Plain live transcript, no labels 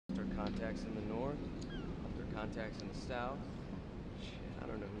contacts in the north, their contacts in the south. Shit, I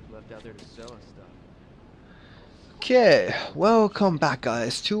don't know who's left out there to sell us stuff. Okay, welcome back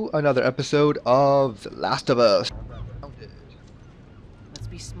guys to another episode of The Last of Us. Let's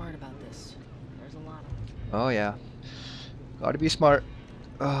be smart about this. There's a lot of them. Oh yeah, gotta be smart.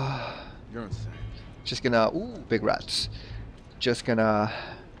 You're insane. Just gonna, ooh, big rats. Just gonna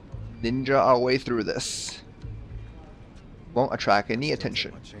ninja our way through this. Won't attract any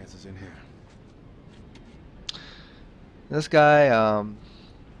attention. My chances in here. This guy,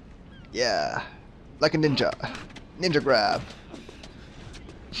 yeah, like a ninja. Ninja grab.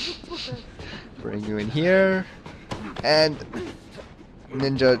 Bring you in here. And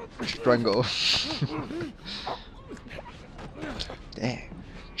ninja strangle. Dang.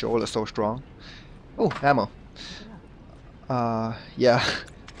 Joel is so strong. Oh, ammo. Yeah.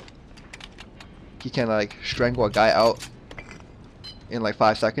 He can like strangle a guy out in like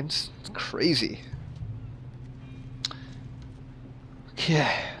 5 seconds. It's crazy. Okay,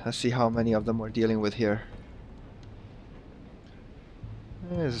 let's see how many of them we're dealing with here.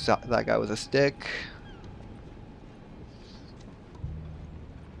 There's that guy with a stick.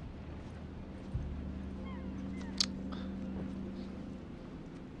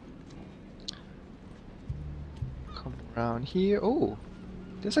 Come around here. Oh,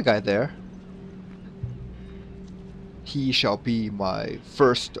 there's a guy there. He shall be my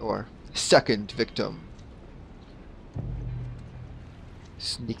first or second victim.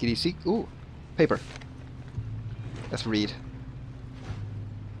 Sneakity seek. Ooh, paper. Let's read.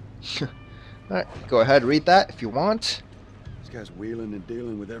 Alright, go ahead, read that if you want. This guy's wheeling and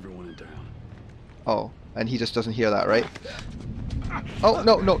dealing with everyone in town. Oh, and he just doesn't hear that, right? Oh,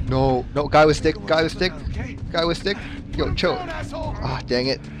 no, no, no, no, guy with stick, guy with stick, guy with stick. Yo, chill. Ah, dang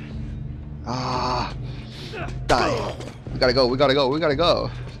it. Ah, die. We gotta go, we gotta go, we gotta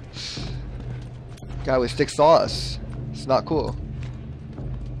go. Guy with stick saw us. It's not cool.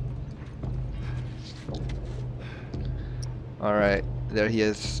 Alright, there he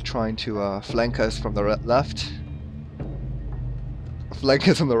is trying to flank us from the left. Flank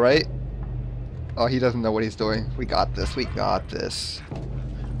us on the right. Oh, he doesn't know what he's doing. We got this, we got this.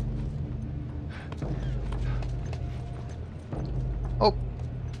 Oh!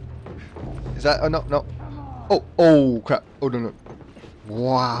 Is that... oh, no, no. Oh, oh, crap. Oh, no, no.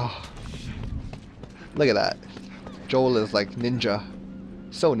 Wow. Look at that. Joel is like ninja.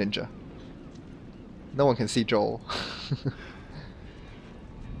 So ninja. No one can see Joel.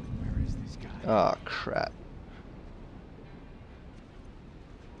 Oh crap.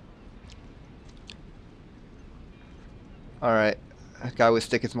 Alright. That guy with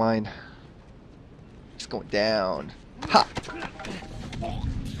stick is mine. It's going down. Ha!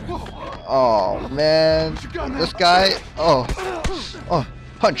 Oh man. This guy. Oh. Oh.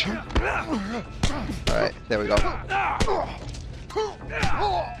 Punch. Alright. There we go.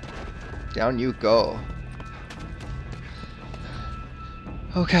 Down you go.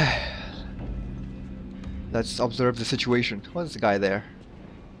 Okay. Let's observe the situation. What's the guy there?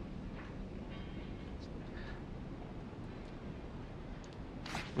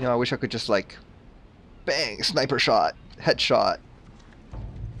 You know, I wish I could just like bang, sniper shot, headshot.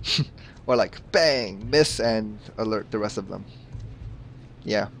 Or like bang, miss and alert the rest of them.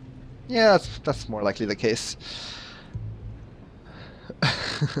 Yeah. Yeah, that's more likely the case.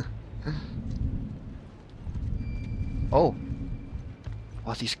 Oh.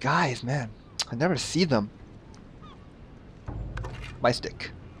 Oh, these guys, man. I never see them. My stick.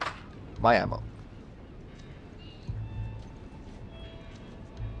 My ammo.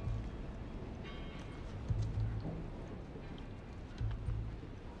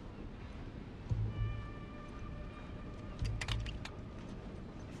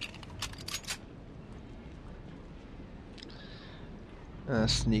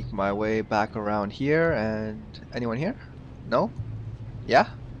 Sneak my way back around here, and anyone here? No? Yeah?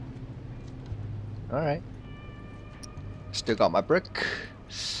 Alright. Still got my brick.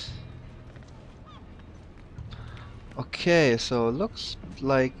 Okay, so it looks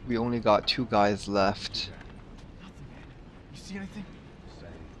like we only got 2 guys left. Nothing, man. You see anything?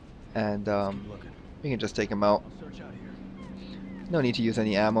 And we can just take them out. Search out here. No need to use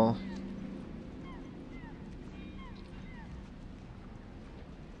any ammo.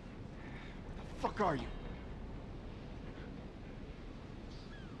 Fuck are you?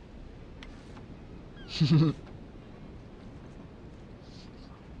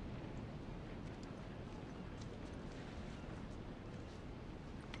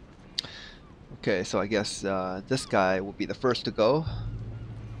 Okay, so I guess this guy will be the first to go.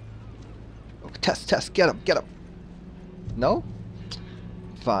 Oh, test, get him, get him. No?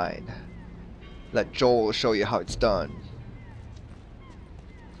 Fine. Let Joel show you how it's done.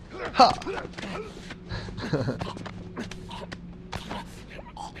 Ha!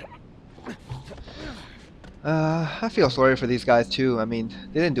 I feel sorry for these guys too. I mean,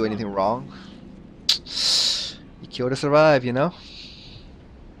 they didn't do anything wrong. You kill to survive, you know?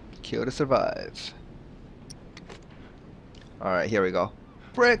 Kill to survive. Alright, here we go.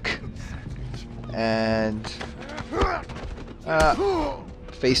 Brick! And...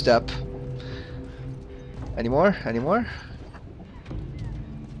 face step. Any more? Any more?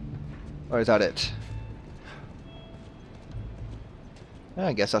 Or is that it?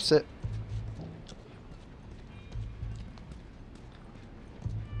 I guess that's it.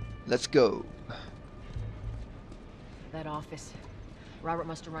 Let's go. That office. Robert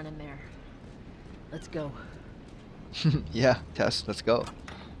must have run in there. Let's go. Yeah, Tess, let's go.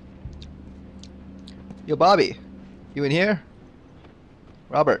 Yo, Bobby. You in here?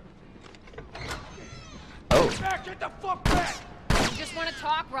 Robert. Oh. Get the fuck back! You just want to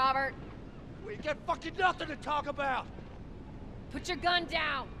talk, Robert. We got fucking nothing to talk about! Put your gun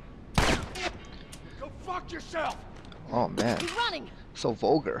down. Go fuck yourself! Oh, man. He's running. So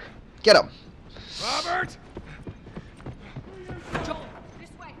vulgar. Get him. Robert! Joel,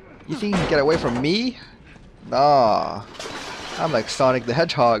 this way. You think you can get away from me? Nah. I'm like Sonic the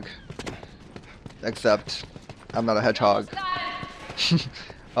Hedgehog. Except, I'm not a hedgehog.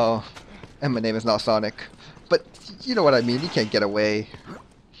 Oh, and my name is not Sonic. But, you know what I mean, you can't get away.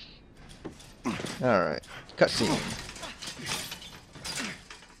 Alright, cutscene.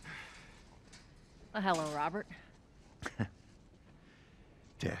 Oh, hello, Robert.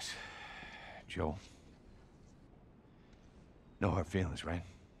 Tess. Joel. No hard feelings, right?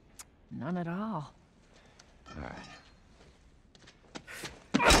 None at all. Alright.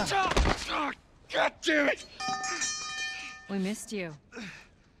 God damn it! We missed you.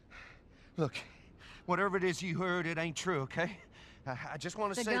 Look, whatever it is you heard, it ain't true, okay? I just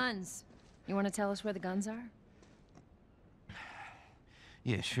want to The say... guns. You want to tell us where the guns are?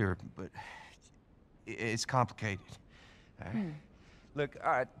 Yeah, sure, but it's complicated. All right? Look,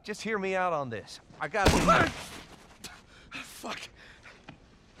 all right, just hear me out on this. I got to... Fuck.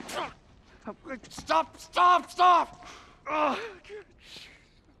 Stop! Ugh.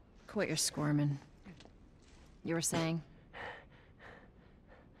 Quit your squirming. You were saying?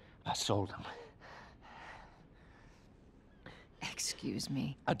 I sold them. Excuse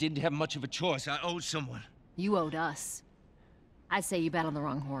me. I didn't have much of a choice. I owed someone. You owed us. I'd say you bet on the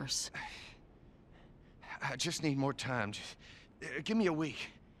wrong horse. I just need more time. Just, give me a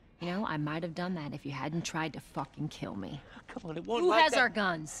week. You know, I might have done that if you hadn't tried to fucking kill me. Come on, it won't Who like has that. our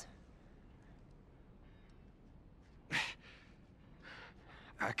guns?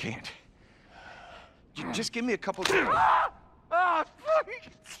 I can't. Just give me a couple days.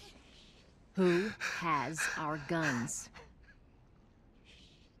 Who has our guns?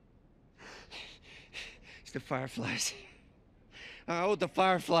 It's the Fireflies. I owed the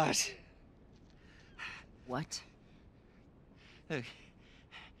Fireflies. What? Look,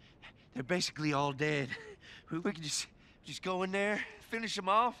 they're basically all dead. We could just go in there, finish them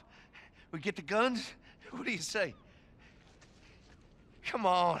off. We get the guns. What do you say? Come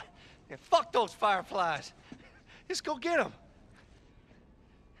on. Yeah, fuck those Fireflies. Let's go get them.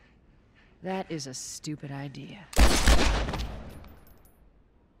 That is a stupid idea.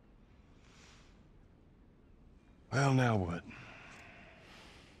 Well, now what?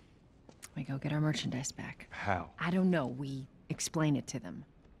 We go get our merchandise back. How? I don't know. We explain it to them.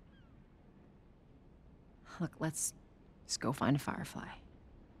 Look, let's go find a Firefly.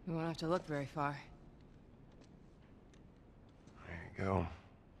 We won't have to look very far. There you go.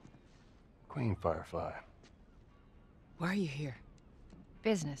 Queen Firefly. Why are you here?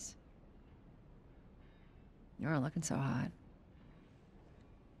 Business. You aren't looking so hot.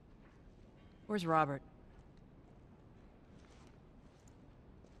 Where's Robert?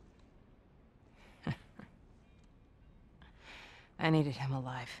 I needed him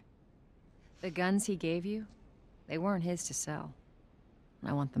alive. The guns he gave you, they weren't his to sell.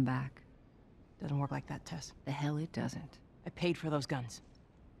 I want them back. Doesn't work like that, Tess. The hell it doesn't. I paid for those guns.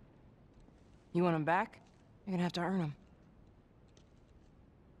 You want them back? You're gonna have to earn them.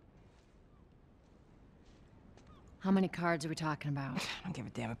 How many cards are we talking about? I don't give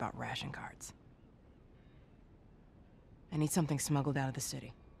a damn about ration cards. I need something smuggled out of the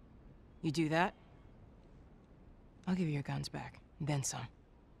city. You do that, I'll give you your guns back, and then some.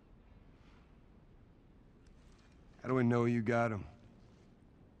 How do we know you got them?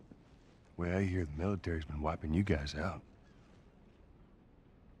 Well, I hear the military's been wiping you guys out.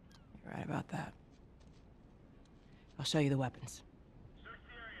 You're right about that. I'll show you the weapons.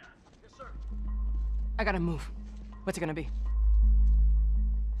 I gotta move. What's it gonna be?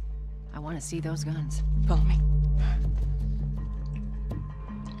 I want to see those guns. Follow me.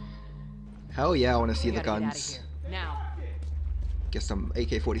 Hell yeah, I want to see We the gotta guns. Get out of here. Now. Get some You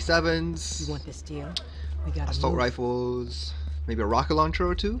AK-47s, want this deal? We gotta assault move. rifles, maybe a rocket launcher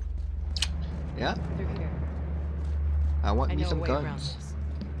or two. Yeah, Through here. I want I me know a some way around guns. this.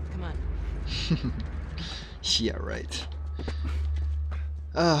 Come on. Yeah, right.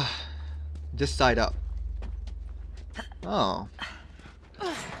 This side up. Oh.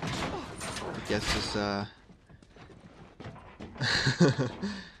 I guess this,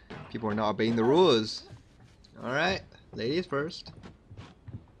 people are not obeying the rules. Alright, ladies first.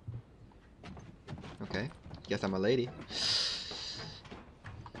 Okay, guess I'm a lady.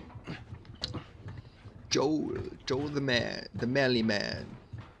 Joel the man, the manly man.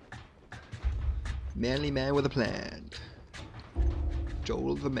 Manly man with a plan.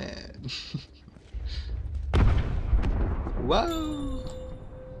 Joel the man. Whoa!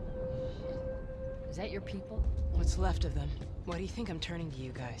 Is that your people? What's left of them? Why do you think I'm turning to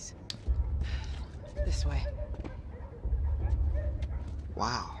you guys? This way.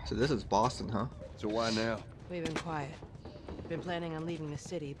 Wow, so this is Boston, huh? So why now? We've been quiet. Been planning on leaving the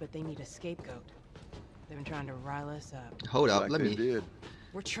city, but they need a scapegoat. They've been trying to rile us up. Hold up, Like let they me did.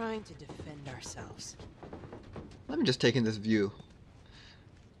 We're trying to defend ourselves. just take in this view.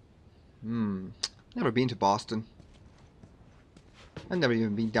 Never been to Boston. I've never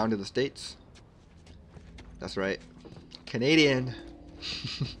even been down to the States. That's right. Canadian.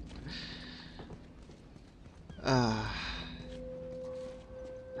 Have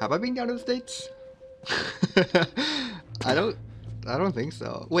I been down to the States? I don't think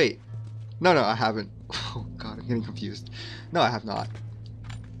so. Wait. No, I haven't. Oh god, I'm getting confused. No, I have not.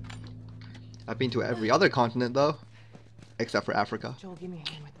 I've been to every other continent though. Except for Africa. Joel, give me a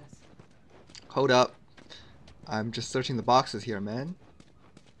hand with this. Hold up. I'm just searching the boxes here, man.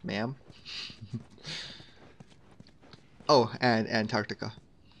 Ma'am. Oh, and Antarctica.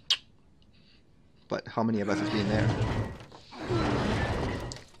 But how many of us has been there?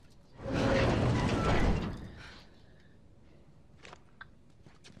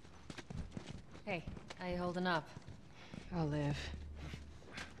 Hey, how you holding up? I'll live.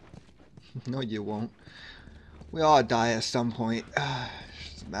 No, you won't. We all die at some point.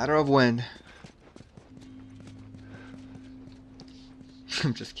 It's a matter of when.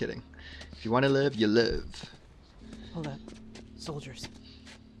 I'm just kidding. If you want to live, you live. Hold up. Soldiers.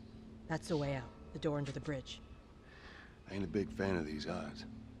 That's the way out. The door under the bridge. I ain't a big fan of these odds.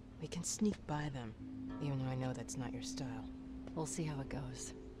 We can sneak by them, even though I know that's not your style. We'll see how it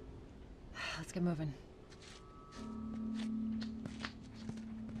goes. Let's get moving.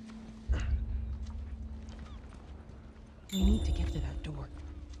 We need to get to that door.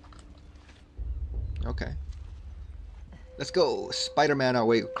 Okay. Let's go. Spider-Man our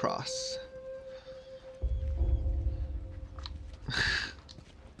way across.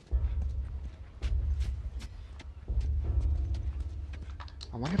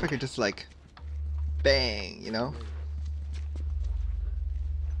 I wonder if I could just like bang, you know?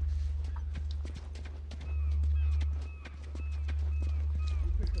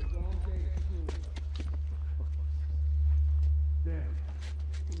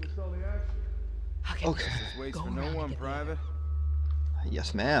 Okay. This waits Go for no around one, and get Private.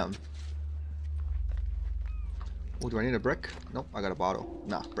 Yes, ma'am. Oh, do I need a brick? Nope, I got a bottle.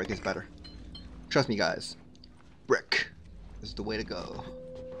 Nah, brick is better. Trust me, guys. Brick is the way to go.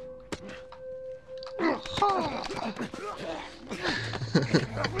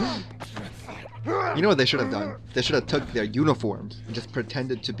 You know what they should have done? They should have took their uniforms and just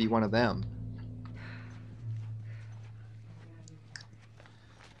pretended to be one of them.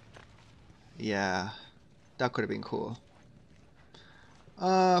 Yeah, that could have been cool.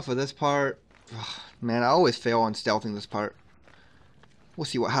 For this part, man, I always fail on stealthing this part. We'll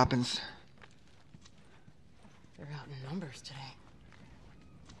see what happens. They're out in numbers today.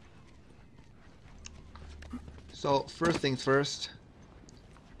 So, first things first.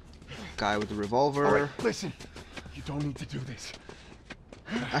 Guy with the revolver. All right, listen. You don't need to do this.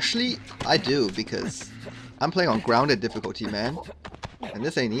 Actually, I do, because I'm playing on grounded difficulty, man. And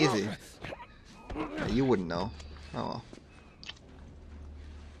this ain't easy. Yeah, you wouldn't know. Oh well.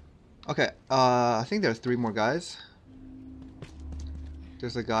 Okay, I think there's 3 more guys.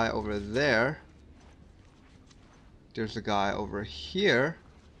 There's a guy over there. There's a guy over here.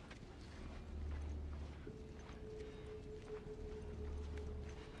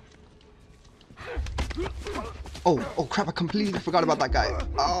 Oh crap, I completely forgot about that guy.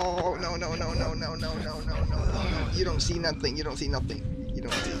 Oh, no. You don't see nothing, you don't see nothing. You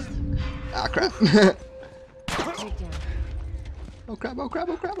don't see. Ah, crap. Oh crap, oh crap,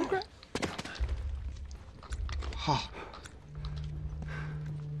 oh crap, oh crap. Oh.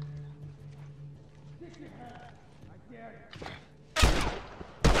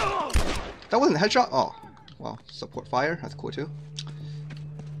 That wasn't a headshot? Oh, well, support fire, that's cool too.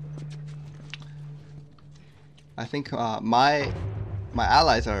 I think my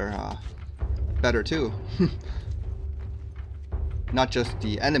allies are better too. Not just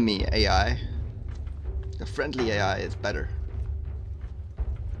the enemy AI. The friendly AI is better.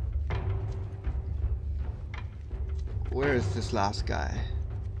 Where is this last guy?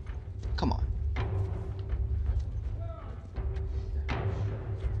 Come on.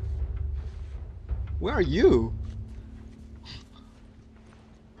 Where are you?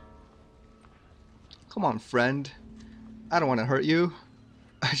 Come on, friend. I don't want to hurt you.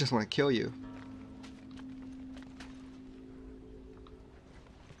 I just want to kill you.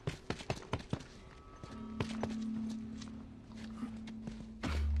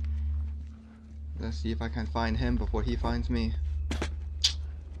 Let's see if I can find him before he finds me.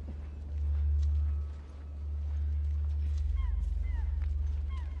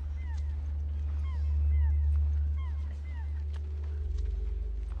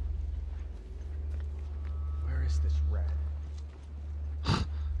 Where is this rat?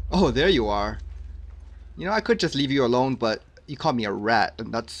 Oh, there you are. You know, I could just leave you alone, but you called me a rat,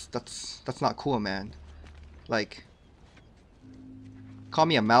 and that's not cool, man. Like, call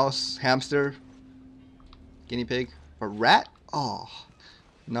me a mouse, hamster, guinea pig, a rat? Oh,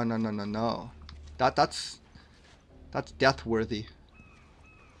 no, no, no, no, no. That's death worthy.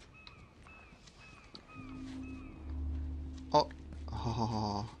 Oh,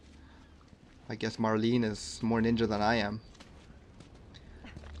 oh. I guess Marlene is more ninja than I am.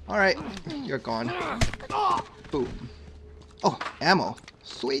 Alright, you're gone. Boom. Oh, ammo.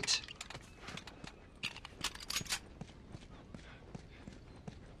 Sweet.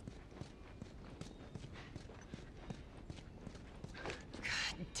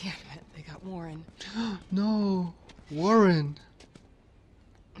 God damn it, they got Warren. No, Warren.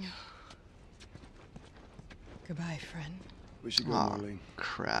 Goodbye, friend. We should go, Oh, Marlene.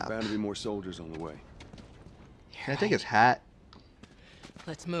 crap. Bound to be more soldiers on the way. Can I take his hat?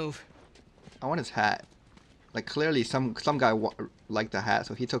 Let's move. I want his hat. Like, clearly some guy liked the hat,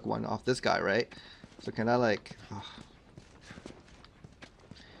 so he took one off this guy, right? So can I, like... Oh.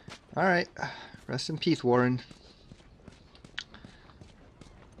 Alright. Rest in peace, Warren.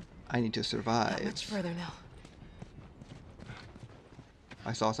 I need to Not survive. much further now.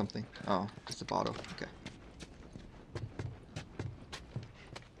 I saw something. Oh, it's a bottle. Okay.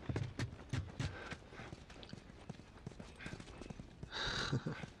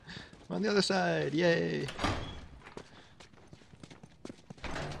 We're on the other side. Yay.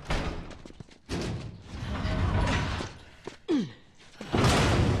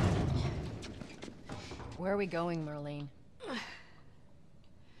 Where are we going, Marlene?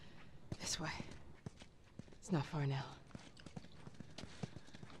 This way. It's not far now.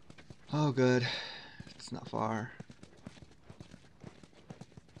 Oh, good. It's not far.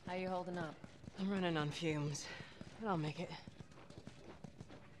 How you holding up? I'm running on fumes, but I'll make it.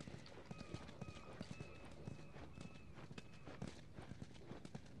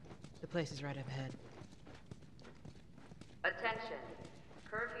 The place is right up ahead. Attention.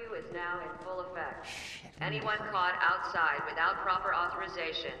 Curfew is now in full effect. Anyone caught outside without proper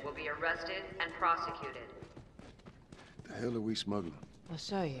authorization will be arrested and prosecuted. The hell are we smuggling? I'll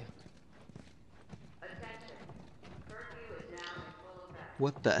show you. Attention. Curfew is now in full effect.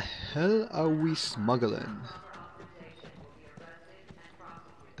 What the hell are we smuggling? Proper authorization will be arrested and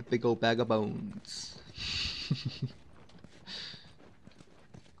prosecuted. A big old bag of bones.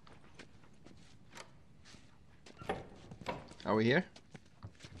 Are we here?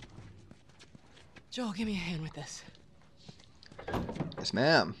 Joel, give me a hand with this. Yes,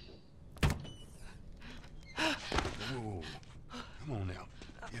 ma'am. Whoa. Come on now.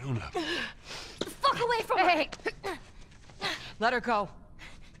 Get on up. Fuck away from me! Let her go.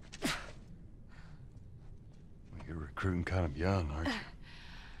 You're recruiting kind of young, aren't you?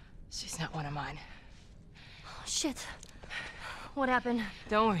 She's not one of mine. Shit. What happened?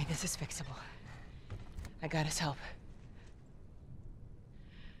 Don't worry, this is fixable. I got his help.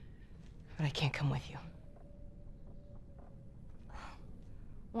 But I can't come with you.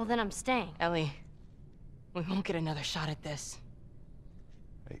 Well, then I'm staying. Ellie, we won't get another shot at this.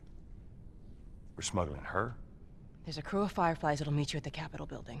 Hey, we're smuggling her? There's a crew of Fireflies that'll meet you at the Capitol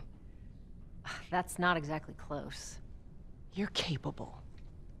building. That's not exactly close. You're capable.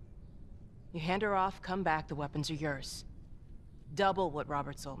 You hand her off, come back, the weapons are yours. Double what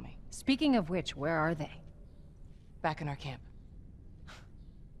Robert sold me. Speaking of which, where are they? Back in our camp.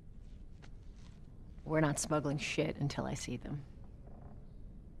 We're not smuggling shit until I see them.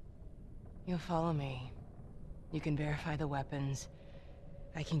 You'll follow me. You can verify the weapons.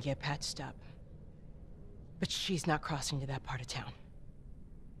 I can get patched up. But she's not crossing to that part of town.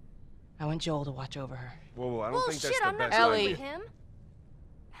 I want Joel to watch over her. Whoa, I don't think that's Bullshit, the I'm not best Ellie. going idea. with him.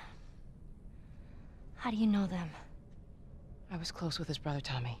 How do you know them? I was close with his brother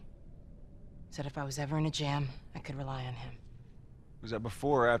Tommy. Said if I was ever in a jam, I could rely on him. Was that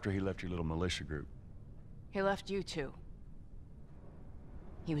before or after he left your little militia group? He left you too.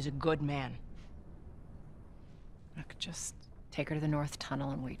 He was a good man. I could just take her to the North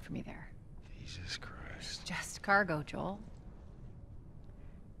Tunnel and wait for me there. Jesus Christ. Just cargo, Joel.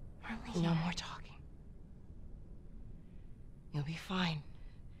 Marlene. No more talking. You'll be fine.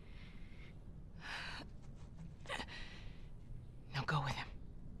 Now go with him.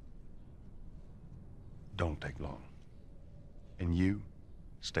 Don't take long. And you,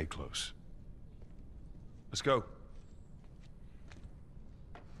 stay close. Let's go.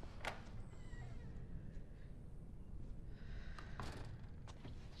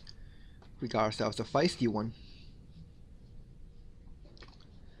 We got ourselves a feisty one.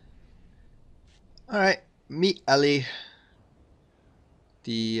 Alright, meet Ellie.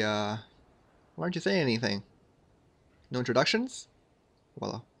 Why don't you say anything? No introductions?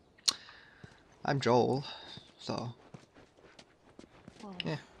 Well, I'm Joel, so... Whoa.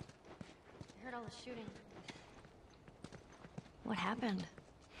 Yeah. I heard all the shooting. What happened?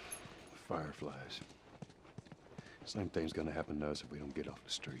 Fireflies. Same thing's gonna happen to us if we don't get off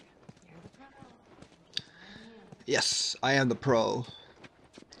the street. Yes, I am the pro.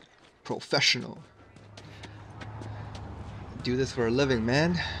 Professional. Do this for a living,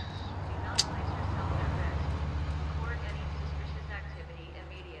 man. Do not place yourself at risk. Report any suspicious activity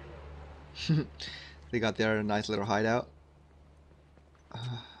immediately. They got their nice little hideout.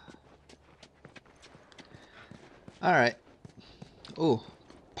 Alright. Oh,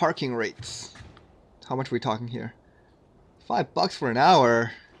 parking rates. How much are we talking here? $5 for an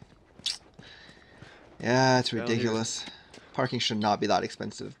hour. Yeah, it's ridiculous. Parking should not be that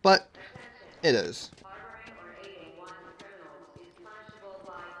expensive, but it is. Harboring or aiding one criminals is punishable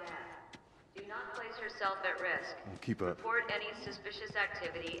by death. Do not place yourself at risk. Keep up. Report any suspicious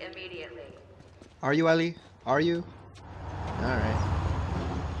activity immediately. Are you, Ellie? Are you? Alright.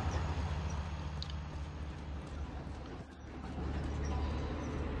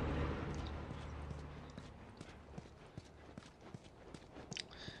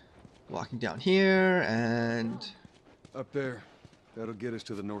 Walking down here and Up there. That'll get us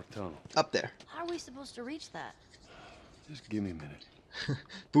to the North Tunnel. up there. How are we supposed to reach that? Just give me a minute.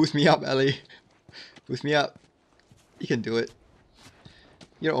 Boost me up, Ellie. Boost me up. You can do it.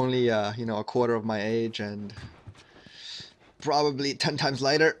 You're only, you know, a quarter of my age and probably 10 times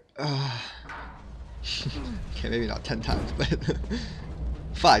lighter. Okay, maybe not 10 times, but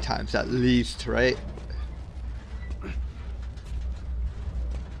 5 times at least, right?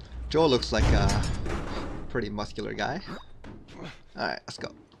 Joel looks like a pretty muscular guy. Alright, let's go.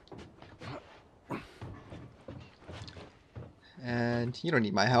 And you don't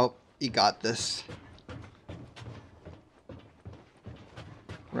need my help. You got this.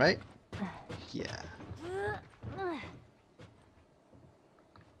 Right? Yeah.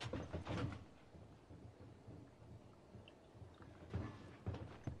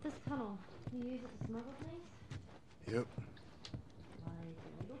 This tunnel, you use it to smuggle things? Yep. Like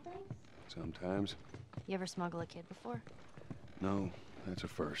illegal things? Sometimes. You ever smuggle a kid before? No, that's a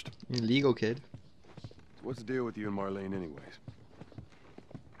first. You legal kid. What's the deal with you and Marlene anyways?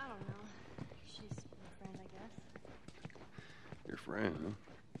 I don't know. She's my friend, I guess. Your friend, huh?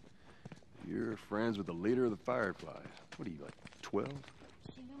 You're friends with the leader of the Fireflies. What are you, like 12?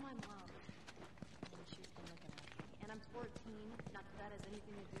 She knew my mom. And she's been looking at me. And I'm 14. Not that that has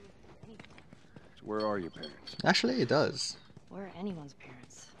anything to do with anything. So where are your parents? Actually, it does. We're anyone's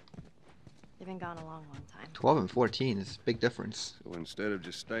parents. They've been gone a long, long time. 12 and 14 is a big difference. So instead of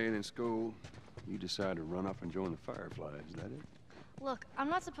just staying in school, you decide to run off and join the Fireflies, is that it? Look, I'm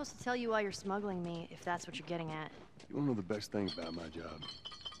not supposed to tell you why you're smuggling me, if that's what you're getting at. You wanna know the best thing about my job?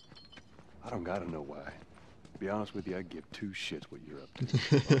 I don't gotta know why. To be honest with you, I give 2 shits what you're up to.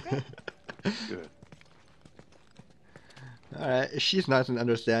 Good. Alright, she's nice and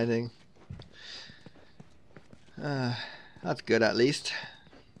understanding. That's good at least.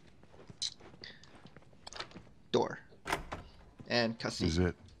 Door. And This is cussy.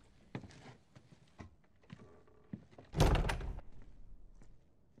 it.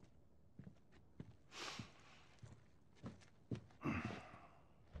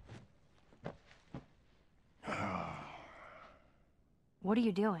 What are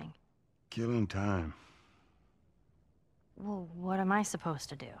you doing? Killing time. Well, what am I supposed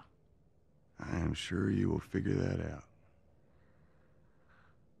to do? I am sure you will figure that out.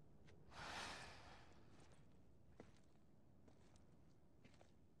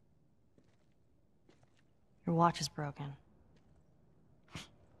 Your watch is broken.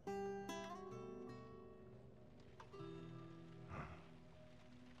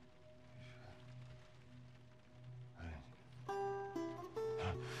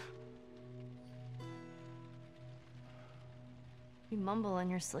 You mumble in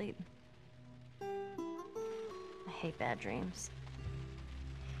your sleep. I hate bad dreams.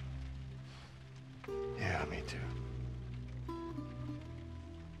 Yeah, me too.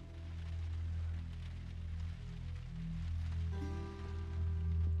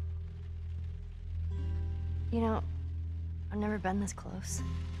 You know, I've never been this close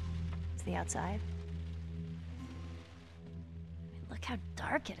to the outside. I mean, look how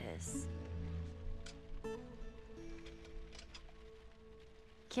dark it is.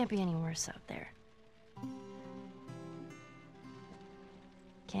 Can't be any worse out there.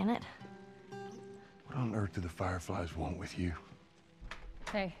 Can it? What on earth do the Fireflies want with you?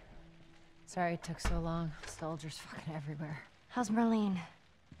 Hey. Sorry it took so long. Soldiers fucking everywhere. How's Marlene?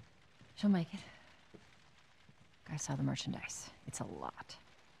 She'll make it. Gotta sell the merchandise. It's a lot.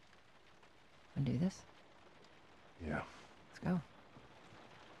 Wanna do this? Yeah. Let's go.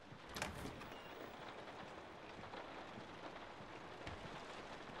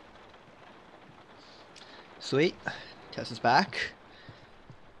 Sweet. Tess is back.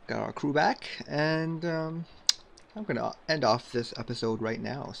 Got our crew back, and I'm gonna end off this episode right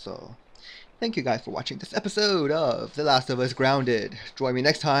now. So, thank you guys for watching this episode of The Last of Us Grounded. Join me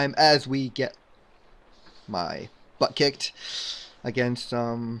next time as we get my butt kicked against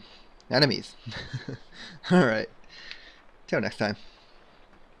some enemies. Alright. Till next time.